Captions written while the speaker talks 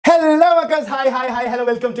Workers, hi, hello,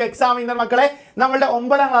 welcome to ExamWinner. മക്കളെ നമ്മളുടെ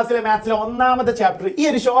 9ാം ക്ലാസ്സിലെ മാത്സിലെ ഒന്നാമത്തെ ചാപ്റ്റർ ഈ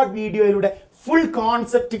ഒരു ഷോർട്ട് വീഡിയോയിലൂടെ full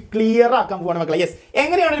concept clear ആക്കാൻ പോവാണ് മക്കളെ. യെസ്,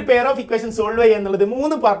 എങ്ങനെയാണ് ഒരു പെയർ ഓഫ് ഇക്വേഷൻ സോൾവ് ചെയ്യുക എന്നുള്ളത്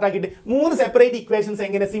 3 പാർട്ട് ആക്കിയിട്ട് 3 സെപ്പറേറ്റ് ഇക്വേഷൻസ്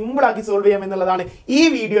എങ്ങനെ സിമ്പിൾ ആക്കി സോൾവ് ചെയ്യാം എന്നുള്ളതാണ് ഈ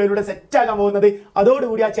വീഡിയോയിലൂടെ സെറ്റ് ആക്കാൻ പോകുന്നത്.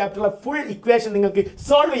 അതോടുകൂടി ആ ചാപ്റ്ററിലെ ഫുൾ ഇക്വേഷൻ നിങ്ങൾക്ക്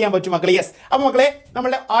സോൾവ് ചെയ്യാൻ പറ്റും മക്കളെ. യെസ്, അപ്പോൾ മക്കളെ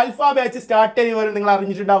നമ്മുടെ ആൽഫ ബാച്ച് സ്റ്റാർട്ട് ചെയ്യുന്നവരും നിങ്ങൾ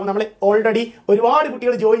അറിഞ്ഞിട്ടുണ്ടാവും. നമ്മൾ ഓൾറെഡി ഒരുപാട്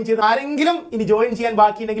കുട്ടികൾ ജോയിൻ ചെയ്ത് ആരെങ്കിലും ഇനി ജോയിൻ ചെയ്യാൻ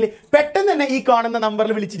ബാക്കിയുണ്ടെങ്കിൽ പെട്ടെന്ന് തന്നെ ഈ കാണുന്ന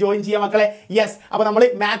നമ്പറിൽ വിളിച്ച് ജോയിൻ ചെയ്യാം മക്കളെ. യെസ്, അപ്പോൾ നമ്മൾ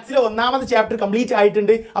മാത്സിലെ ഒന്നാമത്തെ ചാപ്റ്റർ കംപ്ലീറ്റ്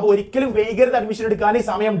ആയിട്ടുണ്ട്. അപ്പോൾ ഒരിക്കലും വൈകരുത് അഡ്മിഷൻ എടുക്കാൻ.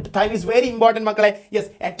 സമയം ടൈം ഈസ് വെരി ഇമ്പോർട്ടൻറ്റ് മക്കളെ. യെസ്,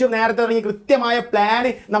 ഏറ്റവും നേരത്തെ തുടങ്ങിയ കൃത്യമായ പ്ലാൻ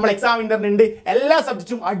നമ്മൾ ExamWinner എല്ലാ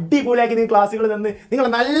സബ്ജക്റ്റും അടിപൊളിയാക്കി നിങ്ങൾ ക്ലാസ്സുകൾ നിന്ന് നിങ്ങൾ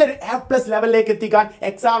നല്ലൊരു A+ ലെവലിലേക്ക് എത്തിക്കാൻ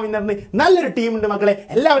ExamWinner നല്ലൊരു ടീം ഉണ്ട് മക്കളെ.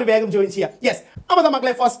 എല്ലാവരും വേഗം ജോയിൻ ചെയ്യാം. യെസ്, അപ്പോൾ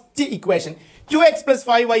മക്കളെ first equation 2x +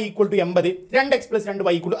 5y = 80, 2x +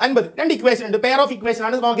 2y = 50. രണ്ട് ഇക്വേഷൻ ഉണ്ട്, പെയർ ഓഫ് ഇക്വേഷൻ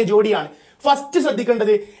ആണ്, നമുക്ക് ജോഡിയാണ്. ഫസ്റ്റ്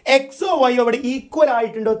ശ്രദ്ധിക്കേണ്ടത് എക്സോ വൈയോ ഇവിടെ ഈക്വൽ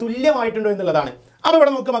ആയിട്ടുണ്ടോ തുല്യമായിട്ടുണ്ടോ എന്നുള്ളതാണ്. അപ്പോൾ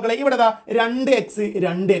ഇവിടെ നോക്ക് മക്കളെ, ഇവിടെ 2x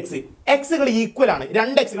എക്സുകൾ ഈക്വൽ ആണ്,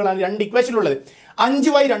 2xകളാണ് രണ്ട് ഇക്വേഷനിലുള്ളത്.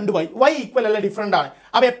 5y 2y y ഈക്വൽ അല്ല, ഡിഫറെന്റ് ആണ്.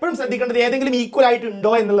 അപ്പോൾ എപ്പോഴും ശ്രദ്ധിക്കേണ്ടത് ഏതെങ്കിലും ഈക്വൽ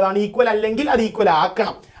ആയിട്ടുണ്ടോ എന്നുള്ളതാണ്. ഈക്വൽ അല്ലെങ്കിൽ അത് ഈക്വൽ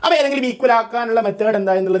ആക്കണം. അപ്പോൾ ഏതെങ്കിലും ഈക്വൽ ആക്കാനുള്ള മെത്തേഡ്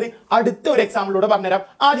എന്താ എന്നുള്ളത് അടുത്ത ഒരു എക്സാമ്പിളിലൂടെ പറഞ്ഞുതരാം.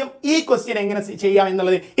 ആദ്യം ഈ ക്വസ്റ്റ്യൻ എങ്ങനെ ചെയ്യാം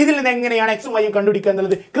എന്നുള്ളത്, ഇതിൽ നിന്ന് എങ്ങനെയാണ് എക്സും വൈയും കണ്ടുപിടിക്കുക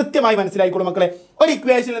എന്നുള്ളത് കൃത്യമായി മനസ്സിലായിക്കോളും മക്കളെ. ഒരു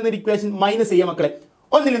ഇക്വേഷനിൽ നിന്ന് ഒരു ഇക്വേഷൻ മൈനസ് ചെയ്യാം മക്കളെ,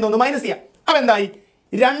 ഒന്നിൽ നിന്ന് ഒന്ന് മൈനസ് ചെയ്യാം. അപ്പോൾ എന്തായി,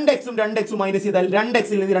 2x മൈനസ് ചെയ്താൽ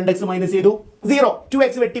 2xൽ നിന്ന് 2x മൈനസ് ചെയ്തു 0,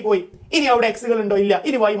 2x വെട്ടിപ്പോയി. ഇനി അവിടെ എക്സുകൾ ഉണ്ടോ? ഇല്ല,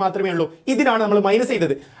 ഇനി y മാത്രമേ ഉള്ളൂ. ഇതിനാണ് നമ്മൾ മൈനസ്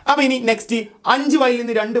ചെയ്തത്. അപ്പോൾ ഇനി നെക്സ്റ്റ് 5y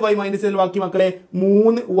നിന്ന് 2y മൈനസ് ചെയ്താൽ ബാക്കി മക്കളെ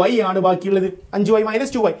 3y ആണ് ബാക്കിയുള്ളത്. 5y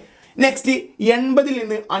 - 2y. നെക്സ്റ്റ് 80ൽ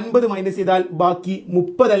നിന്ന് 50 മൈനസ് ചെയ്താൽ ബാക്കി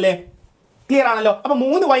 30 അല്ലേ? ക്ലിയർ ആണല്ലോ. അപ്പോൾ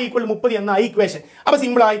 3y = 30 എന്ന ഇക്വേഷൻ. അപ്പോൾ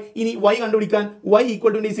സിമ്പിൾ ആയി. ഇനി y കണ്ടുപിടിക്കാൻ y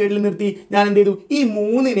 = ഈ സൈഡിൽ നിർത്തി ഞാൻ എന്ത് ചെയ്തു, ഈ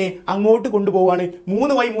 3നെ അങ്ങോട്ട് കൊണ്ടുപോവാണ്.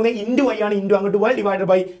 3y 3 × y ആണ്, ഇൻറ്റു അങ്ങോട്ട് y divided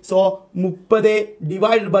by. So 30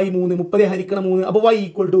 divided by 3, 30 ഹരിക്കണം 3. അപ്പോൾ y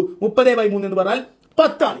 = 30/3 എന്ന് പറഞ്ഞാൽ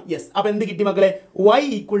 10 ആണ്. യെസ്, അപ്പോൾ എന്ത് കിട്ടി മക്കളെ? y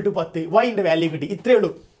 = 10. y-ന്റെ വാല്യൂ കിട്ടി. ഇത്രയേ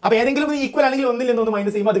ഉള്ളൂ. അപ്പോൾ ഏതെങ്കിലും ഈക്വൽ ആണെങ്കിൽ ഒന്നിൽ നിന്ന് ഒന്ന്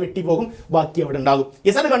മൈനസ് ചെയ്യുമ്പോൾ അത് വെട്ടിപ്പോകും, ബാക്കി അവിടെ ഉണ്ടാകും.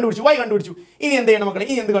 യെസ്, അത് കണ്ടുപിടിച്ചു, y കണ്ടുപിടിച്ചു. ഇനി എന്ത് ചെയ്യണം മക്കളെ?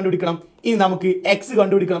 ഇനി എന്ത് കണ്ടുപിടിക്കണം? ഇനി നമുക്ക് x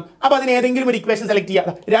കണ്ടുപിടിക്കണം. അപ്പോൾ അതിന് ഏതെങ്കിലും ഒരു ഇക്വേഷൻ സെലക്ട് ചെയ്യാം.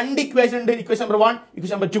 രണ്ട് ഇക്വേഷൻ ഉണ്ട്, ഇക്വേഷൻ നമ്പർ 1,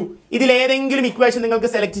 ഇക്വേഷൻ നമ്പർ 2. ഇതിൽ ഏതെങ്കിലും ഇക്വേഷൻ നിങ്ങൾക്ക്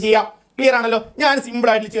സെലക്ട് ചെയ്യാം. ക്ലിയർ ആണല്ലോ. ഞാൻ സിമ്പിൾ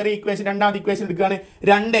ആയിട്ട് ചെറിയ ഇക്വേഷൻ, രണ്ടാമത്തെ ഇക്വേഷൻ എടുക്കുകയാണ്.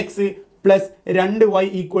 2x + 2y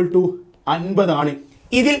 = 50 ആണ്.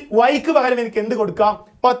 ഇതിൽ yക്ക് പകരം എനിക്ക് എന്ത് കൊടുക്കാം?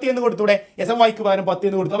 10 എന്ന് കൊടുത്തൂടെ? യെസ്, yക്ക് പകരം 10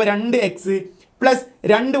 എന്ന് കൊടുത്തു. അപ്പോൾ 2x +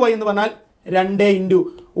 2y എന്ന് പറഞ്ഞാൽ 2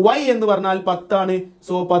 × y എന്ന് പറഞ്ഞാൽ 10 ആണ്.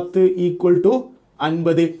 സോ 10 =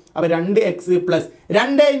 50. അപ്പോൾ 2x +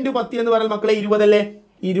 2 × 10 എന്ന് പറഞ്ഞാൽ മക്കളെ 20 അല്ലേ?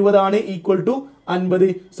 20 ആണ് = 50.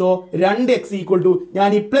 സോ 2x = ഞാൻ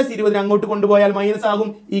ഈ +20 അങ്ങോട്ട് കൊണ്ടുപോയാൽ മൈനസ് ആകും,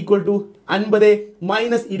 = 50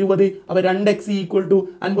 - 20. അപ്പോൾ 2x =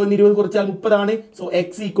 50 20 കുറച്ചാൽ 30 ആണ്. സോ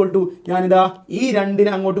x = ഞാനിതാ ഈ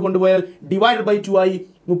 2നെ അങ്ങോട്ട് കൊണ്ടുപോയാൽ ഡിവൈഡ് ബൈ 2 ആയി.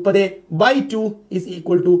 30/2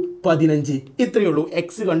 = 15. ഇത്രയേ ഉള്ളൂ.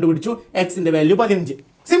 എക്സ് കണ്ടുപിടിച്ചു, എക്സിന്റെ വാല്യൂ 15.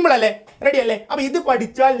 സിമ്പിൾ അല്ലേ? റെഡി അല്ലേ? അപ്പോൾ ഇത്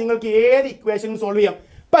പഠിച്ചാൽ നിങ്ങൾക്ക് ഏത് ഇക്വേഷനും സോൾവ് ചെയ്യാം.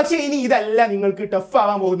 പക്ഷേ ഇനി ഇതല്ല നിങ്ങൾക്ക് ടഫ്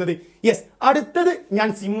ആവാൻ പോകുന്നത്. യെസ്, അടുത്തത് ഞാൻ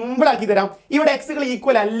സിമ്പിൾ ആക്കി തരാം. ഇവിടെ എക്സുകൾ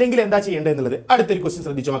ഈക്വൽ അല്ലെങ്കിൽ എന്താ ചെയ്യേണ്ടത് എന്നുള്ളത് അടുത്തൊരു ക്വസ്റ്റ്യൻ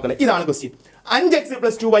ശ്രദ്ധിച്ചു മക്കളെ. ഇതാണ് question. 5x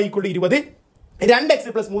 + 2y = 20, 2x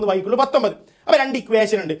 + 3y = 19. അപ്പോൾ രണ്ട്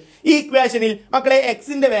ഇക്വേഷൻ ഉണ്ട്. ഈ ഇക്വേഷനിൽ മക്കളെ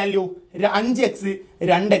എക്സിന്റെ വാല്യൂ 5x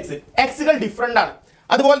 2x, എക്സുകൾ ഡിഫറെൻ്റ് ആണ്.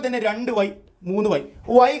 അതുപോലെ തന്നെ 2y 3y,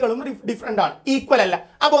 വൈകളും ഡിഫറെൻ്റ് ആണ്, ഈക്വൽ അല്ല.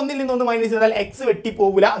 അപ്പോൾ ഒന്നിൽ നിന്ന് ഒന്ന് മൈനസ് ചെയ്താൽ എക്സ്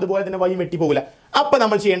വെട്ടിപ്പോകില്ല, അതുപോലെ തന്നെ വൈ വെട്ടിപ്പോകില്ല. അപ്പോൾ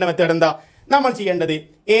നമ്മൾ ചെയ്യേണ്ട മെത്തേഡ് എന്താ? നമ്മൾ ചെയ്യേണ്ടത്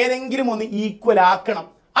ഏതെങ്കിലും ഒന്ന് ഈക്വൽ ആക്കണം.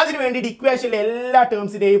 അതിന് വേണ്ടിയിട്ട് ഇക്വേഷനിലെ എല്ലാ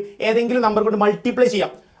ടേംസിനെയും ഏതെങ്കിലും നമ്പർ കൊണ്ട് മൾട്ടിപ്ലൈ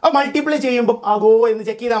ചെയ്യാം. അപ്പോൾ മൾട്ടിപ്ലൈ ചെയ്യുമ്പോൾ ആകോ എന്ന്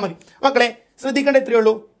ചെക്ക് ചെയ്താൽ മതി മക്കളെ. ശ്രദ്ധിക്കേണ്ട ഇത്രയേ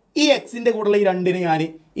ഉള്ളൂ. ഈ എക്സിൻ്റെ കൂടെയുള്ള ഈ 2നെ ഞാൻ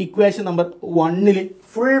ഇക്വേഷൻ നമ്പർ 1ൽ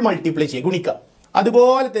ഫുൾ മൾട്ടിപ്ലൈ ചെയ്യുക, ഗുണിക്കുക.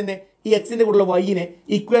 അതുപോലെ തന്നെ ഈ എക്സിൻ്റെ കൂടെയുള്ള വൈനെ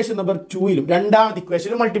ഇക്വേഷൻ നമ്പർ 2ലും രണ്ടാമത്തെ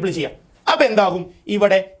ഇക്വേഷനിലും മൾട്ടിപ്ലൈ ചെയ്യാം. അപ്പോൾ എന്താകും?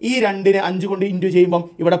 ഇവിടെ ഈ 2നെ 5 കൊണ്ട് ഇൻറ്റു ചെയ്യുമ്പോൾ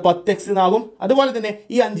ഇവിടെ 10x എന്നാകും. അതുപോലെ തന്നെ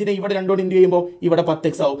ഈ 5നെ ഇവിടെ 2 കൊണ്ട് ഇൻറ്റു ചെയ്യുമ്പോൾ ഇവിടെ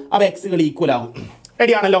 10x ആവും. അപ്പോൾ എക്സുകൾ ഈക്വൽ ആകും.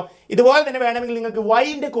 റെഡി ആണല്ലോ. ഇതുപോലെ തന്നെ വേണമെങ്കിൽ നിങ്ങൾക്ക്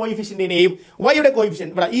വൈൻ്റെ കോയിഫിഷ്യൻറ്റിനെയും വൈയുടെ കോയിഫിഷ്യൻ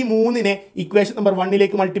ഇവിടെ ഈ 3നെ ഇക്വേഷൻ നമ്പർ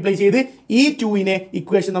 1ലേക്ക് മൾട്ടിപ്ലൈ ചെയ്ത് ഈ 2നെ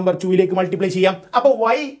ഇക്വേഷൻ നമ്പർ 2ലേക്ക് മൾട്ടിപ്ലൈ ചെയ്യാം. അപ്പോൾ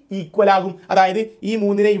y ഈക്വൽ ആകും. അതായത് ഈ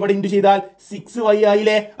 3നെ ഇവിടെ ഇൻറ്റു ചെയ്താൽ 6y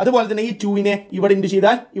ആയില്ലേ? അതുപോലെ തന്നെ ഈ 2നെ ഇവിടെ ഇൻറ്റു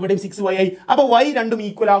ചെയ്താൽ ഇവിടെയും 6y ആയി. അപ്പോൾ y രണ്ടും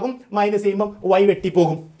ഈക്വൽ ആകും. മൈനസ് ചെയ്യുമ്പോൾ y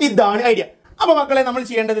വെട്ടിപ്പോകും. ഇതാണ് ഐഡിയ. അപ്പോൾ മക്കളെ നമ്മൾ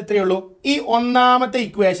ചെയ്യേണ്ടത് ഇത്രയേ ഉള്ളൂ. ഈ ഒന്നാമത്തെ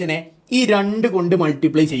ഇക്വേഷനെ ഈ 2 കൊണ്ട്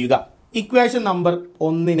മൾട്ടിപ്ലൈ ചെയ്യുക. ഇക്വേഷൻ നമ്പർ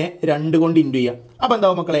 1നെ 2 കൊണ്ട് ഇൻറ്റു ചെയ്യുക. അപ്പോൾ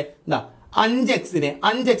എന്താവും മക്കളെ? എന്താ 5xനെ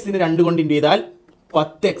 2 കൊണ്ട് ഇൻറ്റു ചെയ്താൽ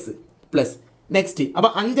 10x പ്ലസ് നെക്സ്റ്റ്. അപ്പോൾ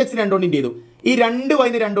 5x 2 കൊണ്ട് ഇൻറ്റു ചെയ്തു. ഈ 2y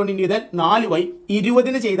 2 കൊണ്ട് ഇൻറ്റു ചെയ്താൽ 4y,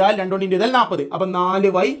 20 ചെയ്താൽ 2 കൊണ്ട് ഇൻറ്റു ചെയ്താൽ 40. അപ്പോൾ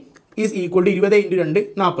 4y = 20 × 2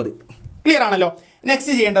 40. ക്ലിയർ ആണല്ലോ?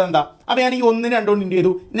 നെക്സ്റ്റ് ചെയ്യേണ്ടത് എന്താ? അപ്പൊ ഞാൻ ഈ 1 2 കൊണ്ട്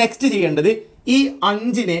ചെയ്തു. നെക്സ്റ്റ് ചെയ്യേണ്ടത് ഈ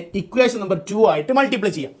 5നെ ഇക്വേഷൻ നമ്പർ 2 ആയിട്ട്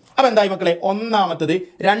മൾട്ടിപ്ലൈ ചെയ്യാം. അപ്പൊ എന്തായി മക്കളെ? ഒന്നാമത്തത്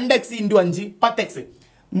 2x × 5 10x,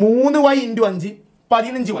 3y × 5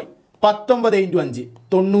 15y, 19 × 5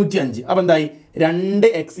 95. അപ്പൊ എന്തായി?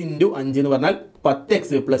 2x × 5 എന്ന് പറഞ്ഞാൽ 10x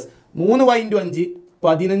plus 3y × 5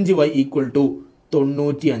 15y equal to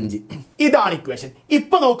 95. ഇതാണ് ഇക്വേഷൻ.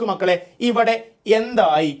 ഇപ്പൊ നോക്കൂ മക്കളെ, ഇവിടെ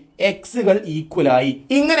എന്തായി? എക്സുകൾ ഈക്വൽ ആയി.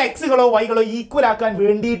 ഇങ്ങനെ എക്സുകളോ വൈകളോ ഈക്വൽ ആക്കാൻ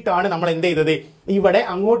വേണ്ടിയിട്ടാണ് നമ്മൾ എന്ത് ചെയ്തത്? ഇവിടെ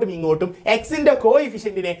അങ്ങോട്ടും ഇങ്ങോട്ടും എക്സിന്റെ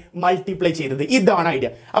കോഎഫിഷ്യന്റിനെ മൾട്ടിപ്ലൈ ചെയ്തത്. ഇതാണ് ഐഡിയ.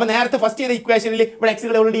 അപ്പൊ നേരത്തെ ഫസ്റ്റ് ചെയ്ത ഇക്വേഷനിൽ ഇവിടെ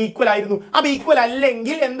എക്സുകൾ ഓൾറെഡി ഈക്വൽ ആയിരുന്നു. അപ്പൊ ഈക്വൽ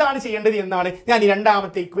അല്ലെങ്കിൽ എന്താണ് ചെയ്യേണ്ടത് എന്നാണ് ഞാൻ ഈ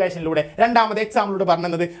രണ്ടാമത്തെ ഇക്വേഷനിലൂടെ രണ്ടാമത്തെ എക്സാമ്പിളിലൂടെ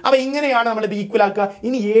പറഞ്ഞത്. അപ്പൊ ഇങ്ങനെയാണ് നമ്മൾ ഇത് ഈക്വൽ ആക്കുക.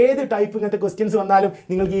 ഇനി ഏത് ടൈപ്പ് ഇങ്ങനത്തെ ക്വസ്റ്റ്യൻസ് വന്നാലും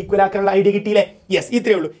നിങ്ങൾക്ക് ഈക്വൽ ആക്കാനുള്ള ഐഡിയ കിട്ടിയില്ലേ? യെസ്,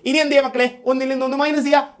 ഇത്രയേ ഉള്ളൂ. ഇനി എന്ത് ചെയ്യാം മക്കളെ? ഒന്നിൽ നിന്ന് ഒന്ന് മൈനസ്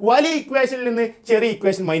ചെയ്യുക, വലിയ ഇക്വേഷനിൽ നിന്ന് ചെറിയ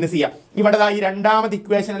ഇക്വേഷൻ മൈനസ് ചെയ്യുക. ഇവിടെ ഈ രണ്ടാമത്തെ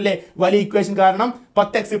ഇക്വേഷൻ അല്ലേ വലിയ ഇക്വേഷൻ, കാരണം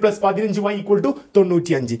 10x plus 15y equal to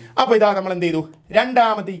 95. അപ്പൊ ഇതാ നമ്മൾ എന്ത് ചെയ്തു?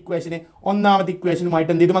 രണ്ടാമത്തെ ഇക്വേഷനെ ഒന്നാമത്തെ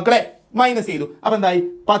ഇക്വേഷനുമായിട്ട് എന്ത് ചെയ്തു മക്കളെ? മൈനസ് ചെയ്തു. അപ്പൊ എന്തായി?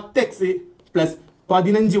 10x plus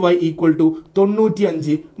 15y equal to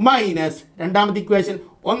 95 minus രണ്ടാമത്തെ ഇക്വേഷൻ.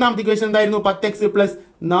 ഒന്നാമത്തെ ഇക്വേഷൻ എന്തായിരുന്നു? 10x plus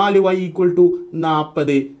 4y equal to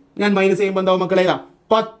 40. ഞാൻ മൈനസ് ചെയ്യുമ്പോൾ എന്താവും മക്കളെ?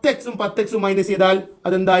 10x മൈനസ് ചെയ്താൽ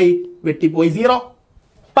അതെന്തായി? വെട്ടിപ്പോയി, 0.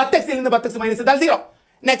 10x നിന്ന് 10x മൈനസ് ചെയ്താൽ 0.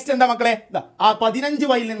 നെക്സ്റ്റ് എന്താ മക്കളെ? ആ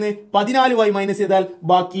 15y നിന്ന് 14y മൈനസ് ചെയ്താൽ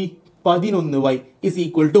ബാക്കി 11y ഇസ്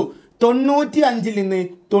ഈക്വൽ ടു 95 നിന്ന്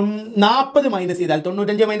 40 മൈനസ് ചെയ്താൽ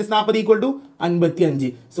 95 minus 40 equal to 55.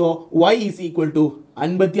 So y is equal to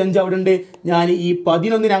 55 അവിടെ ഉണ്ട്. ഞാൻ ഈ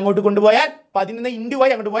 11 അങ്ങോട്ട് കൊണ്ടുപോയാൽ 11 ഇൻറ്റു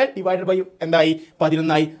y അങ്ങോട്ട് പോയാൽ ഡിവൈഡഡ് ബൈ എന്തായി?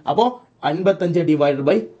 11 ആയി. അപ്പോൾ 55 divided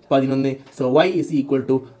by 11. So y is equal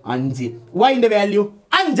to 5. yന്റെ value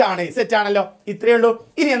 5 ആണ്. സെറ്റ് ആണല്ലോ? ഇത്രയേ ഉള്ളൂ.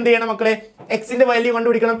 ഇനി എന്ത് ചെയ്യണം മക്കളെ? എക്സിന്റെ വാല്യൂ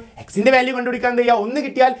കണ്ടുപിടിക്കണം. എക്സിന്റെ വാല്യൂ കണ്ടുപിടിക്കാൻ എന്ത് ചെയ്യുക? ഒന്ന്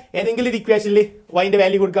കിട്ടിയാൽ ഏതെങ്കിലും ഒരു ഇക്വേഷനിൽ വൈന്റെ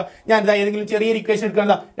വാല്യൂ കൊടുക്കുക. ഞാൻ ഏതെങ്കിലും ചെറിയൊരു ഇക്വേഷൻ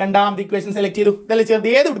എടുക്കുക. രണ്ടാമത്തെ ഇക്വേഷൻ സെലക്ട് ചെയ്തു. ഇതല്ല ചെറുത്,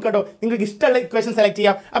 ഏത് എടുക്കട്ടോ, നിങ്ങൾക്ക് ഇഷ്ടമുള്ള ഇക്വേഷൻ സെലക്ട്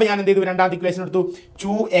ചെയ്യാം. അപ്പൊ ഞാൻ എന്ത് ചെയ്തു? രണ്ടാമത്തെ ഇക്വേഷൻ എടുത്തു.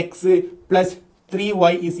 2x plus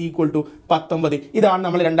 3y is equal to 19. ഇതാണ്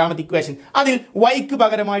നമ്മൾ രണ്ടാമത്തെ ഇക്വേഷൻ. അതിൽ വൈക്ക്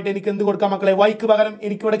പകരമായിട്ട് എനിക്ക് എന്ത് കൊടുക്കാം മക്കളെ? വൈക്ക് പകരം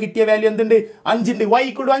എനിക്ക് ഇവിടെ കിട്ടിയ വാല്യൂ എന്തുണ്ട്? 5 ഉണ്ട്. y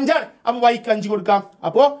ഈക്വൽ ടു 5 ആണ്. അപ്പൊ വൈക്ക് 5 കൊടുക്കാം.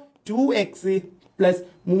 അപ്പോ 2x പ്ലസ്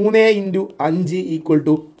 3 × 5 ഈക്വൽ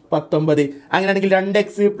ടു 19. അങ്ങനെയാണെങ്കിൽ 2x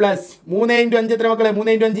പ്ലസ് 3 × 5 എത്ര മക്കളെ?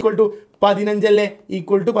 3 × 5 ഈക്വൽ ടു 15 അല്ലേ?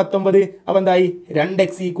 Equal to 19. അപ്പൊ എന്തായി?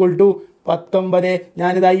 2x equal to 19.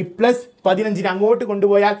 ഞാനിതായി പ്ലസ് 15 അങ്ങോട്ട്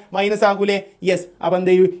കൊണ്ടുപോയാൽ മൈനസ് ആകൂലേ? യെസ്. അപ്പൊ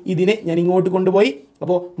എന്ത് ചെയ്യും? ഇതിനെ ഞാൻ ഇങ്ങോട്ട് കൊണ്ടുപോയി.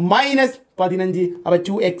 അപ്പോൾ മൈനസ് 15. അപ്പൊ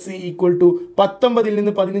 2x ഈക്വൽ ടു 19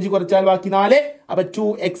 നിന്ന് 15 കുറച്ചാൽ ബാക്കി 4. അപ്പൊ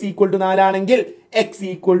 2x ഈക്വൽ ടു 4 ആണെങ്കിൽ x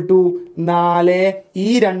ഈക്വൽ ടു 4. ഈ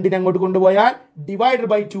 2 അങ്ങോട്ട് കൊണ്ടുപോയാൽ divided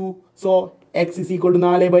by 2. So x is equal to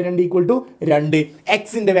 4/2 equal to 2.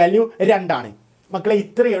 എക്സിന്റെ വാല്യൂ 2 ആണ് മക്കളെ.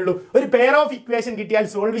 ഇത്രയേ ഉള്ളൂ. ഒരു പെയർ ഓഫ് ഇക്വേഷൻ കിട്ടിയാൽ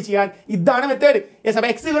സോൾവ് ചെയ്യാൻ ഇതാണ് മെത്തേഡ്. യെസ്. അപ്പൊ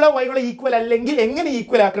എക്സുകളോ വൈകളോ ഈക്വൽ അല്ലെങ്കിൽ എങ്ങനെ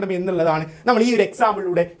ഈക്വൽ ആക്കണം എന്നുള്ളതാണ് നമ്മൾ ഈ ഒരു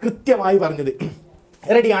എക്സാമ്പിളിലൂടെ കൃത്യമായി പറഞ്ഞത്.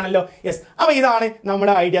 റെഡി ആണല്ലോ? യെസ്. അപ്പൊ ഇതാണ്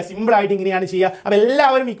നമ്മുടെ ഐഡിയ. സിമ്പിൾ ആയിട്ട് ഇങ്ങനെയാണ് ചെയ്യുക. അപ്പൊ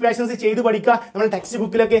എല്ലാവരും ഇക്വേഷൻസ് ചെയ്ത് പഠിക്കുക. നമ്മൾ ടെക്സ്റ്റ്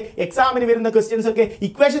ബുക്കിലൊക്കെ എക്സാമിന് വരുന്ന ക്വസ്റ്റ്യൻസ് ഒക്കെ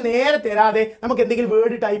ഇക്വേഷൻ നേരെ തരാതെ നമുക്ക് എന്തെങ്കിലും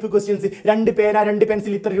വേർഡ് ടൈപ്പ് ക്വസ്റ്റ്യൻസ് 2 പേന 2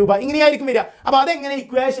 പെൻസിൽ ഇത്ര രൂപ ഇങ്ങനെയായിരിക്കും വരിക. അപ്പൊ അതെങ്ങനെ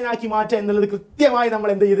ഇക്വേഷൻ ആക്കി മാറ്റുക എന്നുള്ളത് കൃത്യമായി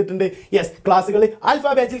നമ്മൾ എന്ത് ചെയ്തിട്ടുണ്ട്? യെസ്. ക്ലാസ്സുകൾ ആൽഫ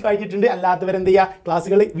ബാച്ചിൽ കഴിഞ്ഞിട്ടുണ്ട്. അല്ലാത്തവർ എന്ത് ചെയ്യുക?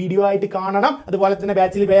 ക്ലാസ്സുകൾ വീഡിയോ ആയിട്ട് കാണണം. അതുപോലെ തന്നെ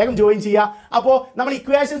ബാച്ചിൽ വേഗം ജോയിൻ ചെയ്യുക. അപ്പോൾ നമ്മൾ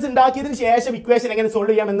ഇക്വേഷൻസ് ഉണ്ടാക്കിയതിന് ശേഷം ഇക്വേഷൻ എങ്ങനെ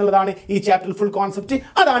സോൾവ് ചെയ്യാം എന്നുള്ളതാണ് ഈ ചാപ്റ്റർ ഫുൾ കോൺസെപ്റ്റ്.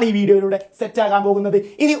 അതാണ് ഈ വീഡിയോയിലൂടെ സെറ്റ് ആകാൻ പോകുന്നത്.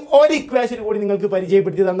 ഇനി ഒരു ഇക്വേഷൻ കൂടി നിങ്ങൾക്ക്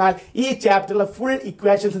പരിചയപ്പെടുത്തി തന്നാൽ ഈ ചാപ്റ്ററിലെ ഫുൾ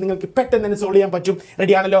ഇക്വേഷൻസ് നിങ്ങൾക്ക് പെട്ടെന്ന് തന്നെ സോൾവ് ചെയ്യാൻ പറ്റും.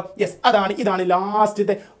 റെഡി ആണല്ലോ? യെസ്. ഇതാണ്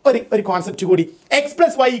ലാസ്റ്റത്തെ ഒരു കോൺസെപ്റ്റ് കൂടി. x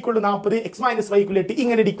plus y equal to 40, x minus y equal 8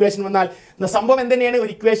 ഇങ്ങനെ ഒരു ഇക്വേഷൻ വന്നാൽ സംഭവം എന്തെയാണ്?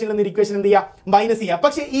 ഒരു ഇക്വേഷനിൽ നിന്ന് ഒരു ഇക്വേഷൻ എന്ത് ചെയ്യുക? മൈനസ് ചെയ്യുക.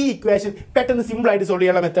 പക്ഷേ ഈ ഇക്വേഷൻ പെട്ടെന്ന് സിമ്പിൾ ആയിട്ട് സോൾവ്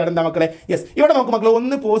ചെയ്യാനുള്ള മെത്തേഡ് എന്താ മക്കളെ? യെസ്. ഇവിടെ നമുക്ക് മക്കളെ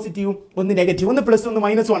ഒന്ന് പോസിറ്റീവും ഒന്ന് നെഗറ്റീവ്, ഒന്ന് പ്ലസ് ഒന്ന്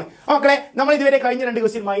മൈനസും ആണ്. മക്കളെ നമ്മൾ ഇതുവരെ കഴിഞ്ഞ 2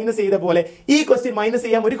 ക്വസ്റ്റ്യൻ മൈനസ് ചെയ്ത പോലെ ഈ ക്വസ്റ്റ്യൻ മൈനസ്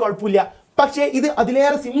ചെയ്യാൻ ഒരു കുഴപ്പമില്ല. പക്ഷേ ഇത്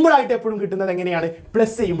അതിലേറെ സിമ്പിൾ ആയിട്ട് എപ്പോഴും കിട്ടുന്നത് എങ്ങനെയാണ്?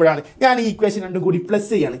 പ്ലസ് ചെയ്യുമ്പോഴാണ്. ഞാൻ ഈ ഇക്വേഷൻ രണ്ടും കൂടി പ്ലസ്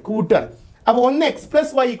ചെയ്യാണ്, കൂട്ടാണ്. അപ്പോൾ ഒന്ന് x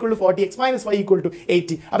plus y equal to 40, x minus y equal to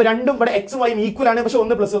 80. അപ്പോൾ രണ്ടും ഇവിടെ x y ഈക്വൽ ആണ്. പക്ഷെ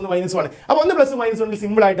 1 പ്ലസ് 1 മൈനസ് 1. അപ്പോൾ 1 പ്ലസ് 1 മൈനസ് 1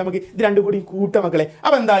 സിമ്പിൾ ആയിട്ട് നമുക്ക് ഇത് രണ്ടും കൂടി കൂട്ടാം മക്കളെ.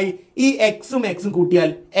 അപ്പോൾ എന്തായി? ഈ എക്സും കൂട്ടിയാൽ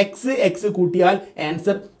x കൂട്ടിയാൽ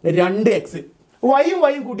ആൻസർ 2x.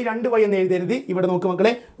 y കൂട്ടി 2y എന്ന് എഴുതരുത്. ഇവിടെ നോക്ക്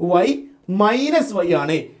മക്കളെ, y മൈനസ് y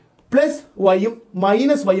ആണ്. പ്ലസ് വൈയും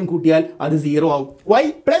മൈനസ് വൈയും കൂട്ടിയാൽ അത് 0 ആവും. y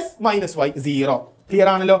plus minus y 0. Clear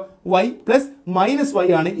ആണല്ലോ? y പ്ലസ് മൈനസ് y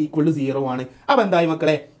ആണ് ഈക്വൽ ടു 0 ആണ്. അപ്പൊ എന്തായി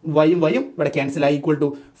മക്കളെ? വൈയും ഇവിടെ ക്യാൻസൽ ആയി. Equal to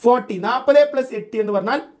 40. 40 പ്ലസ് 8 എന്ന്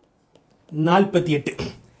പറഞ്ഞാൽ 48.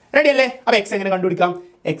 റെഡി അല്ലേ? അപ്പൊ x എങ്ങനെ കണ്ടുപിടിക്കാം?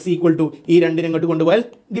 x ഈക്വൽ ടു ഈ 2 അങ്ങോട്ട് കൊണ്ടുപോയാൽ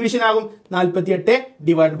ഡിവിഷൻ ആകും. 48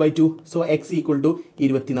 divide by 2. So x equal to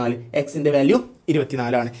 24. എക്സിന്റെ വാല്യൂ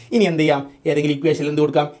 24 ആണ്. ഇനി എന്ത് ചെയ്യാം? ഏതെങ്കിലും ഇക്വേഷനിൽ എന്ത്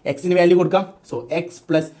കൊടുക്കാം? എക്സിന് വാല്യൂ കൊടുക്കാം. So x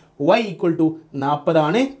plus y equal to 40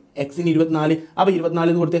 ആണ്. എക്സിന് 24. അപ്പോൾ 24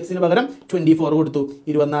 എന്ന് കൊടുത്ത് എക്സിന് പകരം 24 കൊടുത്തു.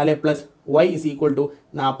 24 plus y is equal to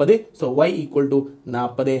 40. So y equal to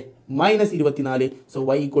 40 minus 24. So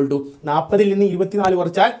y equal to 40 നിന്ന് 24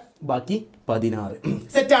 കുറച്ചാൽ ബാക്കി 16.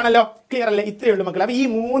 സെറ്റ് ആണല്ലോ, ക്ലിയർ അല്ലേ? ഇത്രയേ ഉള്ളൂ മക്കളെ. അപ്പോൾ ഈ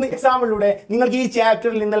 3 എക്സാമ്പിളിലൂടെ നിങ്ങൾക്ക് ഈ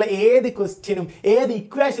ചാപ്റ്ററിൽ നിന്നുള്ള ഏത് ക്വസ്റ്റ്യനും ഏത്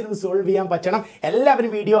ഇക്വേഷനും സോൾവ് ചെയ്യാൻ പറ്റണം.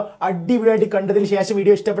 എല്ലാവരും വീഡിയോ അടിപൊളിയായിട്ട് കണ്ടതിന് ശേഷം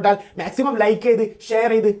വീഡിയോ ഇഷ്ടപ്പെട്ടാൽ മാക്സിമം ലൈക്ക് ചെയ്ത്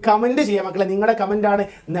ഷെയർ ചെയ്ത് കമൻറ്റ് ചെയ്യാം മക്കളെ. നിങ്ങളുടെ കമൻറ്റാണ്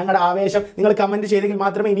ഞങ്ങളുടെ ആവേശം. നിങ്ങൾ കമൻറ്റ് ചെയ്തെങ്കിൽ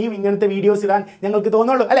മാത്രമേ ഇനിയും ഇങ്ങനത്തെ വീഡിയോസ് ഇടാൻ ഞങ്ങൾക്ക്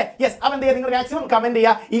തോന്നുള്ളൂ അല്ലേ? യെസ്. അപ്പോൾ എന്ത് ചെയ്യുക, നിങ്ങൾ മാക്സിമം കമൻറ്റ്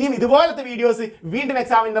ചെയ്യുക. ഇനിയും ഇതുപോലത്തെ വീഡിയോസ് വീണ്ടും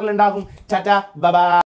എക്സാമിനറിൽ ഉണ്ടാകും. Tata bye.